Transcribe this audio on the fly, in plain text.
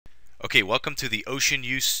Okay, welcome to the Ocean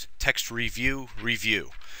Use Text Review.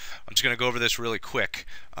 I'm just going to go over this really quick.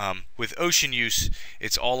 With ocean use,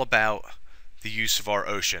 it's all about the use of our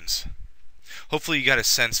oceans. Hopefully you got a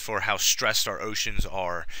sense for how stressed our oceans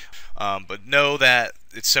are, but know that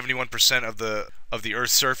it's 71% of the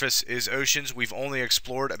Earth's surface is oceans. We've only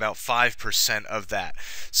explored about 5% of that.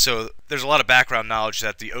 So there's a lot of background knowledge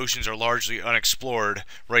that the oceans are largely unexplored.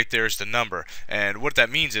 Right there's the number. And what that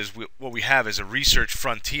means is what we have is a research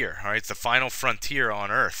frontier. All right, it's the final frontier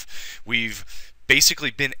on Earth. We've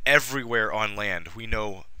basically been everywhere on land. We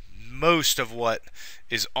know most of what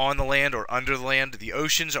is on the land or under the land. The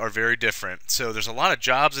oceans are very different. So there's a lot of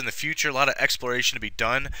jobs in the future, a lot of exploration to be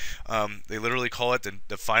done. They literally call it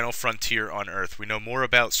the final frontier on Earth. We know more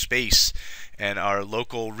about space and our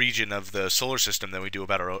local region of the solar system than we do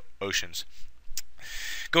about our oceans.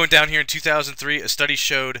 Going down here in 2003, a study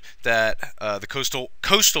showed that the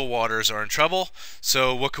coastal waters are in trouble.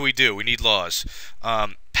 So what can we do? We need laws.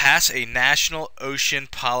 Pass a National Ocean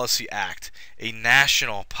Policy Act, a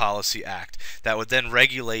national policy act that would then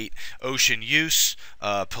regulate ocean use,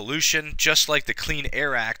 pollution, just like the Clean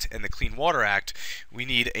Air Act and the Clean Water Act. We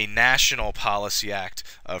need a national policy act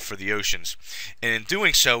for the oceans, and in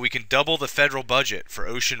doing so, we can double the federal budget for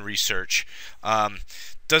ocean research.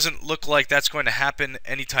 Doesn't look like that's going to happen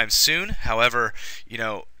anytime soon. However, you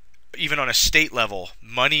know, even on a state level,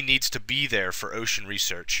 money needs to be there for ocean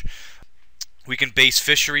research. We can base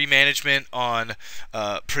fishery management on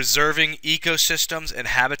preserving ecosystems and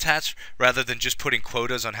habitats rather than just putting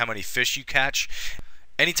quotas on how many fish you catch.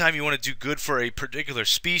 Anytime you want to do good for a particular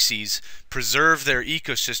species, preserve their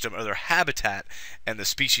ecosystem or their habitat, and the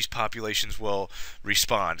species populations will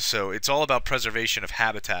respond. So it's all about preservation of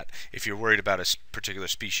habitat if you're worried about a particular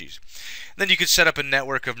species. And then you could set up a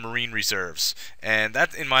network of marine reserves, and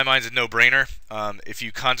that, in my mind, is a no-brainer. If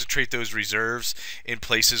you concentrate those reserves in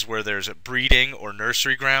places where there's breeding or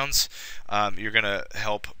nursery grounds, you're going to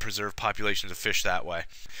help preserve populations of fish that way.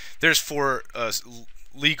 There's four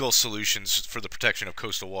legal solutions for the protection of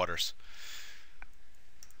coastal waters.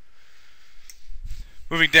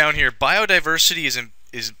 Moving down here, biodiversity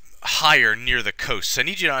is higher near the coasts. I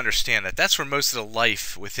need you to understand that that's where most of the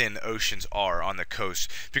life within oceans are, on the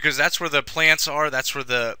coast, because that's where the plants are, that's where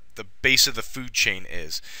the base of the food chain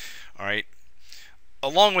is. All right.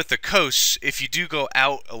 Along with the coasts, if you do go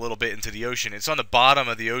out a little bit into the ocean, it's on the bottom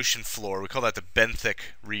of the ocean floor. We call that the benthic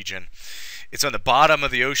region. It's on the bottom of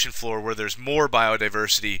the ocean floor where there's more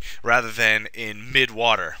biodiversity rather than in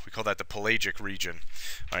mid-water. We call that the pelagic region.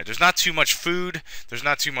 All right, there's not too much food, there's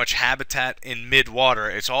not too much habitat in mid-water.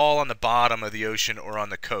 It's all on the bottom of the ocean or on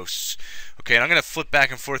the coasts. Okay, and I'm going to flip back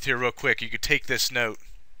and forth here real quick. You could take this note.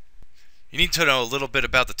 You need to know a little bit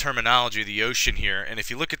about the terminology of the ocean here, and if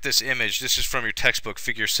you look at this image, this is from your textbook,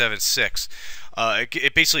 Figure 7.6.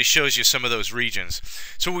 It basically shows you some of those regions.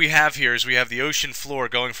 So what we have here is we have the ocean floor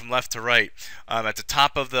going from left to right. At the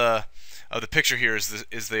top of the picture here is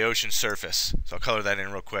the ocean surface. So I'll color that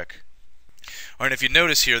in real quick. All right, if you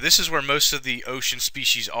notice here, this is where most of the ocean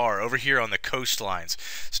species are, over here on the coastlines.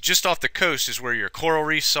 So just off the coast is where your coral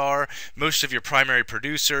reefs are, most of your primary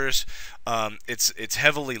producers. It's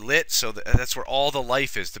heavily lit, so that's where all the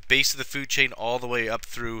life is, the base of the food chain all the way up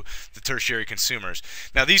through the tertiary consumers.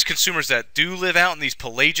 Now these consumers that do live out in these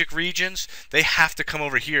pelagic regions, they have to come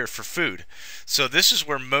over here for food. So this is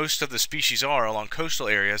where most of the species are, along coastal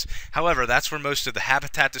areas. However, that's where most of the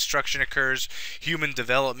habitat destruction occurs, human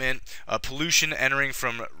development, pollution entering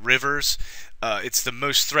from rivers. It's the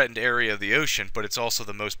most threatened area of the ocean, but it's also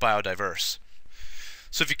the most biodiverse.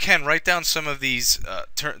 So if you can, write down some of these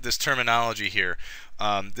this terminology here.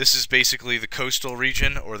 This is basically the coastal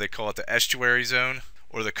region, or they call it the estuary zone,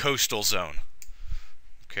 or the coastal zone.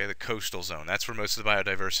 Okay, the coastal zone. That's where most of the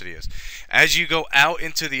biodiversity is. As you go out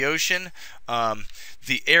into the ocean,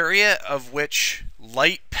 the area of which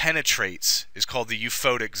light penetrates is called the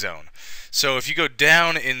euphotic zone. So if you go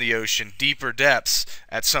down in the ocean, deeper depths,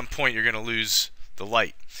 at some point you're going to lose the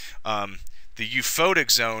light. The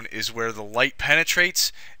euphotic zone is where the light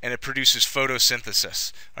penetrates and it produces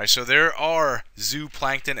photosynthesis. All right, so there are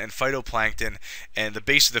zooplankton and phytoplankton, and the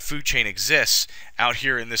base of the food chain exists out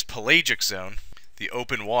here in this pelagic zone, the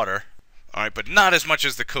open water. All right, but not as much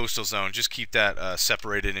as the coastal zone. Just keep that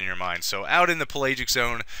separated in your mind. So out in the pelagic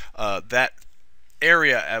zone, that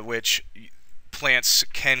area at which plants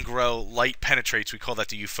can grow, light penetrates, we call that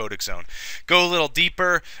the euphotic zone. Go a little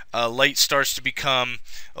deeper, light starts to become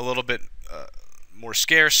a little bit more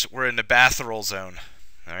scarce. We're in the bathyral zone.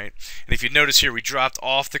 All right, and if you notice here, we dropped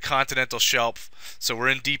off the continental shelf, so we're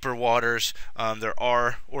in deeper waters. There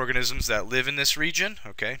are organisms that live in this region,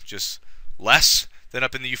 okay, just less than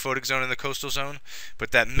up in the euphotic zone and the coastal zone.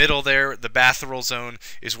 But that middle there, the bathyral zone,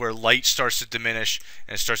 is where light starts to diminish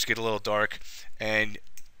and it starts to get a little dark. And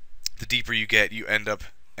the deeper you get, you end up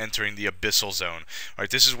entering the abyssal zone. All right,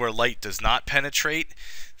 this is where light does not penetrate.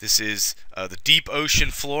 This is the deep ocean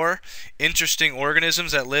floor. Interesting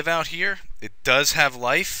organisms that live out here. It does have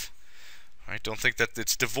life. All right, don't think that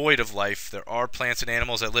it's devoid of life. There are plants and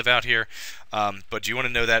animals that live out here, but you want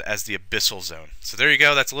to know that as the abyssal zone. So there you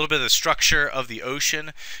go. That's a little bit of the structure of the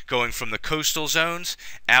ocean, going from the coastal zones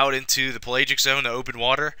out into the pelagic zone, the open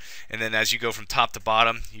water, and then as you go from top to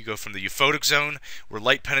bottom, you go from the euphotic zone, where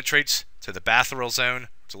light penetrates, to the bathyral zone,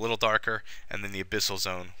 it's a little darker, and then the abyssal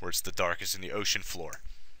zone, where it's the darkest in the ocean floor.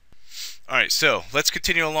 Alright, so let's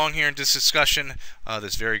continue along here in this discussion,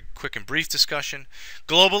 this very quick and brief discussion.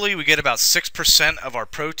 Globally, we get about 6% of our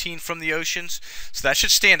protein from the oceans, so that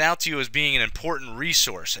should stand out to you as being an important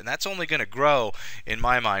resource, and that's only going to grow in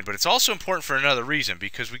my mind. But it's also important for another reason,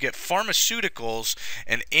 because we get pharmaceuticals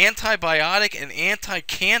and antibiotic and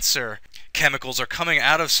anti-cancer chemicals are coming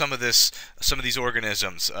out of some of these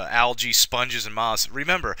organisms, algae, sponges, and mollusks.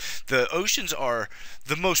 Remember, the oceans are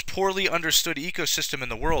the most poorly understood ecosystem in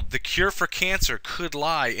the world. The cure for cancer could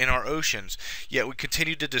lie in our oceans, yet we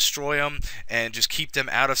continue to destroy them and just keep them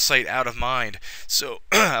out of sight, out of mind. So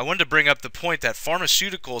I wanted to bring up the point that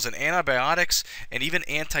pharmaceuticals and antibiotics and even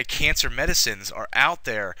anti-cancer medicines are out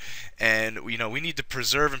there, and we need to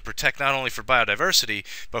preserve and protect not only for biodiversity,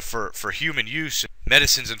 but for human use,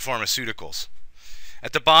 medicines and pharmaceuticals.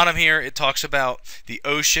 At the bottom here, it talks about the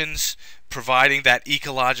oceans providing that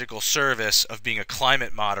ecological service of being a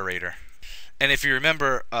climate moderator. And if you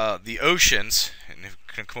remember, the oceans, and if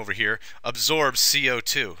you can come over here, absorb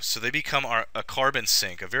CO2. So they become a carbon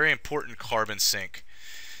sink, a very important carbon sink.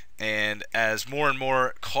 And as more and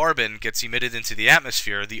more carbon gets emitted into the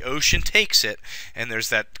atmosphere, the ocean takes it, and there's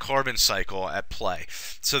that carbon cycle at play.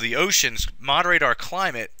 So the oceans moderate our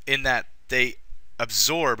climate in that they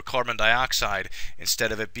absorb carbon dioxide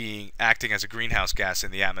instead of it acting as a greenhouse gas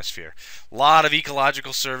in the atmosphere. A lot of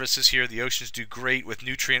ecological services here. The oceans do great with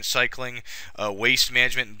nutrient cycling, waste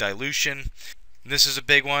management, and dilution. And this is a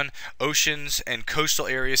big one. Oceans and coastal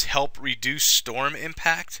areas help reduce storm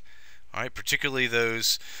impact. All right, particularly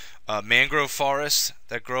those mangrove forests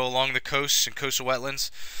that grow along the coasts and coastal wetlands.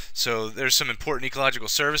 So there's some important ecological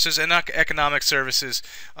services and economic services.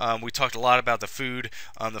 We talked a lot about the food,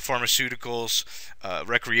 the pharmaceuticals,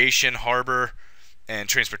 recreation, harbor, and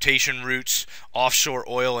transportation routes, offshore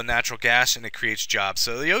oil and natural gas, and it creates jobs.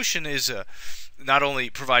 So the ocean is not only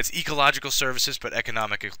provides ecological services, but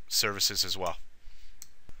economic services as well.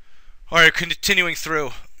 All right, continuing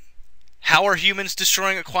through. How are humans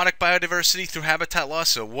destroying aquatic biodiversity through habitat loss?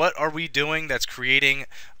 So what are we doing that's creating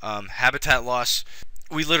habitat loss?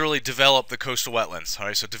 We literally develop the coastal wetlands. All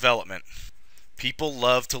right, so development. People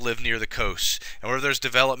love to live near the coast. And where there's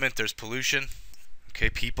development, there's pollution. Okay,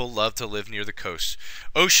 people love to live near the coast.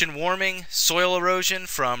 Ocean warming, soil erosion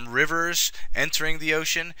from rivers entering the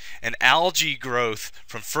ocean, and algae growth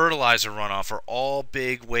from fertilizer runoff are all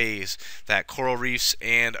big ways that coral reefs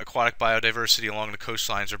and aquatic biodiversity along the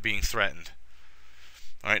coastlines are being threatened.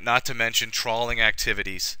 All right, not to mention trawling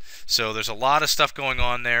activities. So there's a lot of stuff going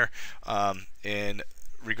on there in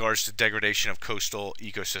regards to degradation of coastal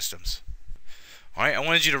ecosystems. Alright, I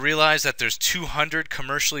wanted you to realize that there's 200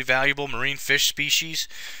 commercially valuable marine fish species,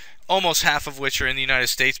 almost half of which are in the United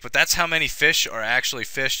States, but that's how many fish are actually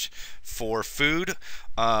fished for food.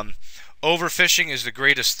 Overfishing is the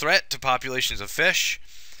greatest threat to populations of fish,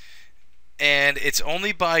 and it's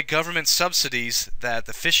only by government subsidies that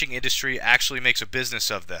the fishing industry actually makes a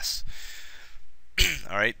business of this.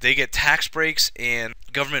 Alright, they get tax breaks and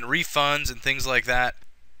government refunds and things like that,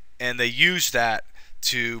 and they use that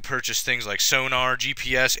to purchase things like sonar,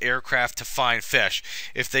 GPS, aircraft to find fish.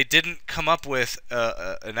 If they didn't come up with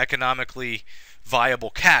an economically viable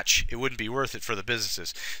catch, it wouldn't be worth it for the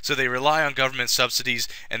businesses. So they rely on government subsidies,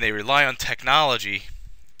 and they rely on technology,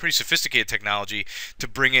 pretty sophisticated technology, to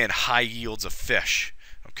bring in high yields of fish.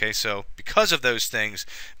 Okay, so because of those things,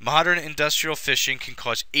 modern industrial fishing can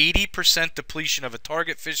cause 80% depletion of a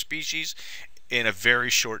target fish species in a very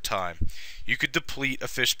short time. You could deplete a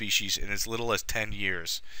fish species in as little as 10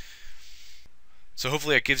 years. So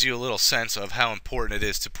hopefully that gives you a little sense of how important it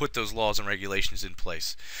is to put those laws and regulations in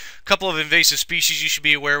place. A couple of invasive species you should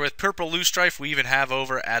be aware with. Purple loosestrife we even have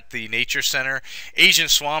over at the Nature Center. Asian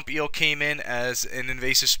swamp eel came in as an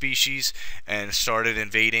invasive species and started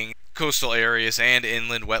invading coastal areas and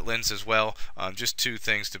inland wetlands as well. Just two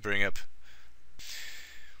things to bring up.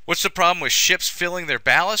 What's the problem with ships filling their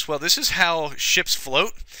ballast? Well, this is how ships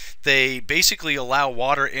float. They basically allow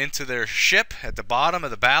water into their ship at the bottom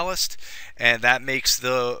of the ballast, and that makes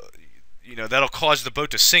that'll cause the boat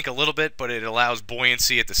to sink a little bit, but it allows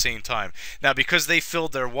buoyancy at the same time. Now, because they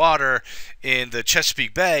filled their water in the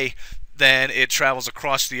Chesapeake Bay, then it travels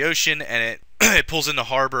across the ocean and it pulls into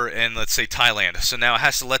harbor in, let's say, Thailand. So now it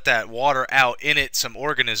has to let that water out in it, some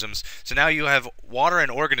organisms. So now you have water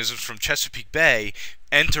and organisms from Chesapeake Bay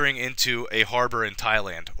entering into a harbor in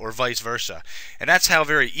Thailand, or vice versa. And that's how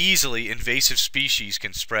very easily invasive species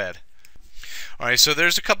can spread. Alright, so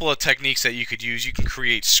there's a couple of techniques that you could use. You can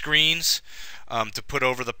create screens to put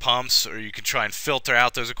over the pumps, or you can try and filter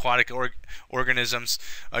out those aquatic organisms.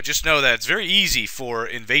 Just know that it's very easy for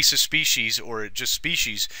invasive species, or just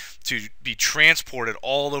species, to be transported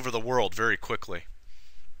all over the world very quickly.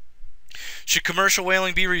 Should commercial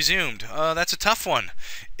whaling be resumed? That's a tough one.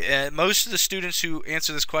 Most of the students who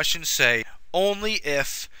answer this question say only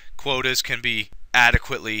if quotas can be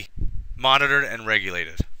adequately monitored and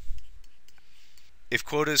regulated. If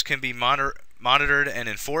quotas can be monitored and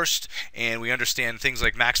enforced, and we understand things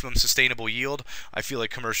like maximum sustainable yield, I feel like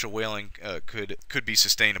commercial whaling could be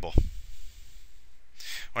sustainable.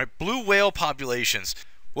 All right, blue whale populations.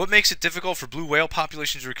 What makes it difficult for blue whale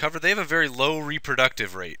populations to recover? They have a very low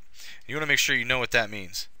reproductive rate. You want to make sure you know what that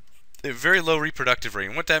means. They have a very low reproductive rate,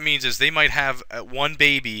 and what that means is they might have one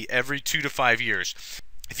baby every 2 to 5 years.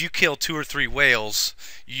 If you kill 2 or 3 whales,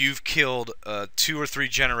 you've killed 2 or 3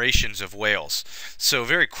 generations of whales. So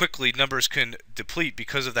very quickly numbers can deplete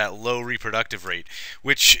because of that low reproductive rate,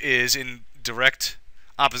 which is in direct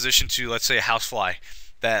opposition to, let's say, a housefly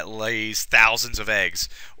that lays thousands of eggs,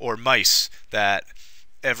 or mice that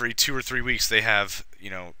every 2 or 3 weeks they have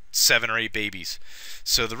 7 or 8 babies.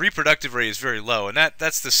 So the reproductive rate is very low, and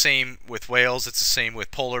that's the same with whales. It's the same with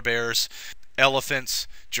polar bears, elephants,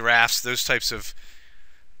 giraffes. Those types of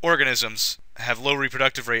organisms have low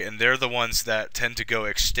reproductive rate, and they're the ones that tend to go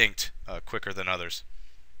extinct quicker than others.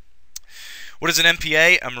 What is an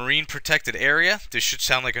MPA? A marine protected area. This should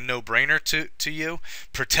sound like a no-brainer to you.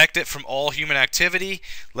 Protect it from all human activity.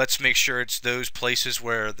 Let's make sure it's those places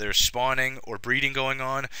where there's spawning or breeding going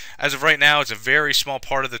on. As of right now, it's a very small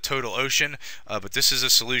part of the total ocean, but this is a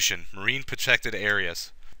solution. Marine protected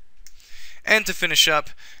areas. And to finish up,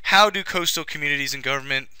 how do coastal communities and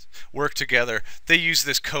government work together? They use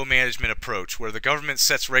this co-management approach where the government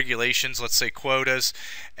sets regulations, let's say quotas,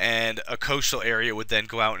 and a coastal area would then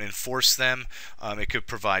go out and enforce them. It could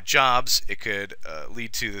provide jobs. It could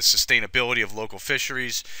lead to the sustainability of local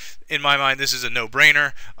fisheries. In my mind, this is a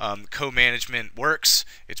no-brainer. Co-management works.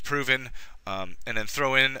 It's proven. And then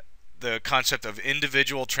throw in the concept of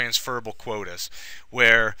individual transferable quotas,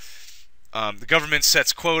 where the government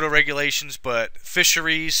sets quota regulations, but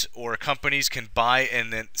fisheries or companies can buy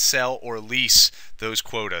and then sell or lease those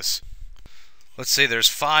quotas. Let's say there's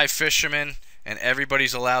 5 fishermen and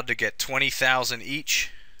everybody's allowed to get 20,000 each.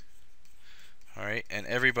 All right, and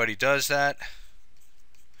everybody does that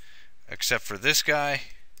except for this guy.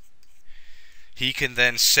 He can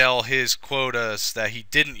then sell his quotas that he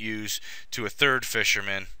didn't use to a third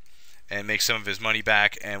fisherman and make some of his money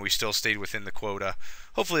back, and we still stayed within the quota.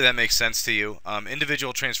 Hopefully that makes sense to you.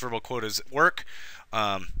 Individual transferable quotas work.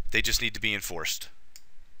 They just need to be enforced.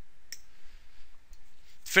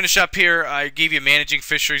 Finish up here, I gave you managing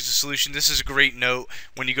fisheries as a solution. This is a great note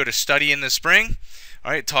when you go to study in the spring.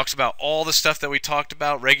 All right, it talks about all the stuff that we talked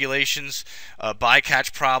about: regulations,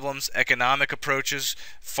 bycatch problems, economic approaches,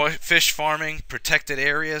 fish farming, protected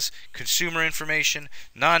areas, consumer information,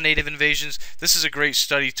 non-native invasions. This is a great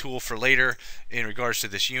study tool for later in regards to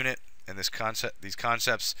this unit and these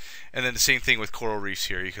concepts. And then the same thing with coral reefs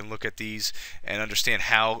here. You can look at these and understand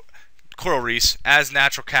how coral reefs as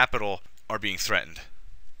natural capital are being threatened.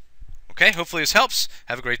 Okay, hopefully this helps.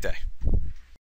 Have a great day.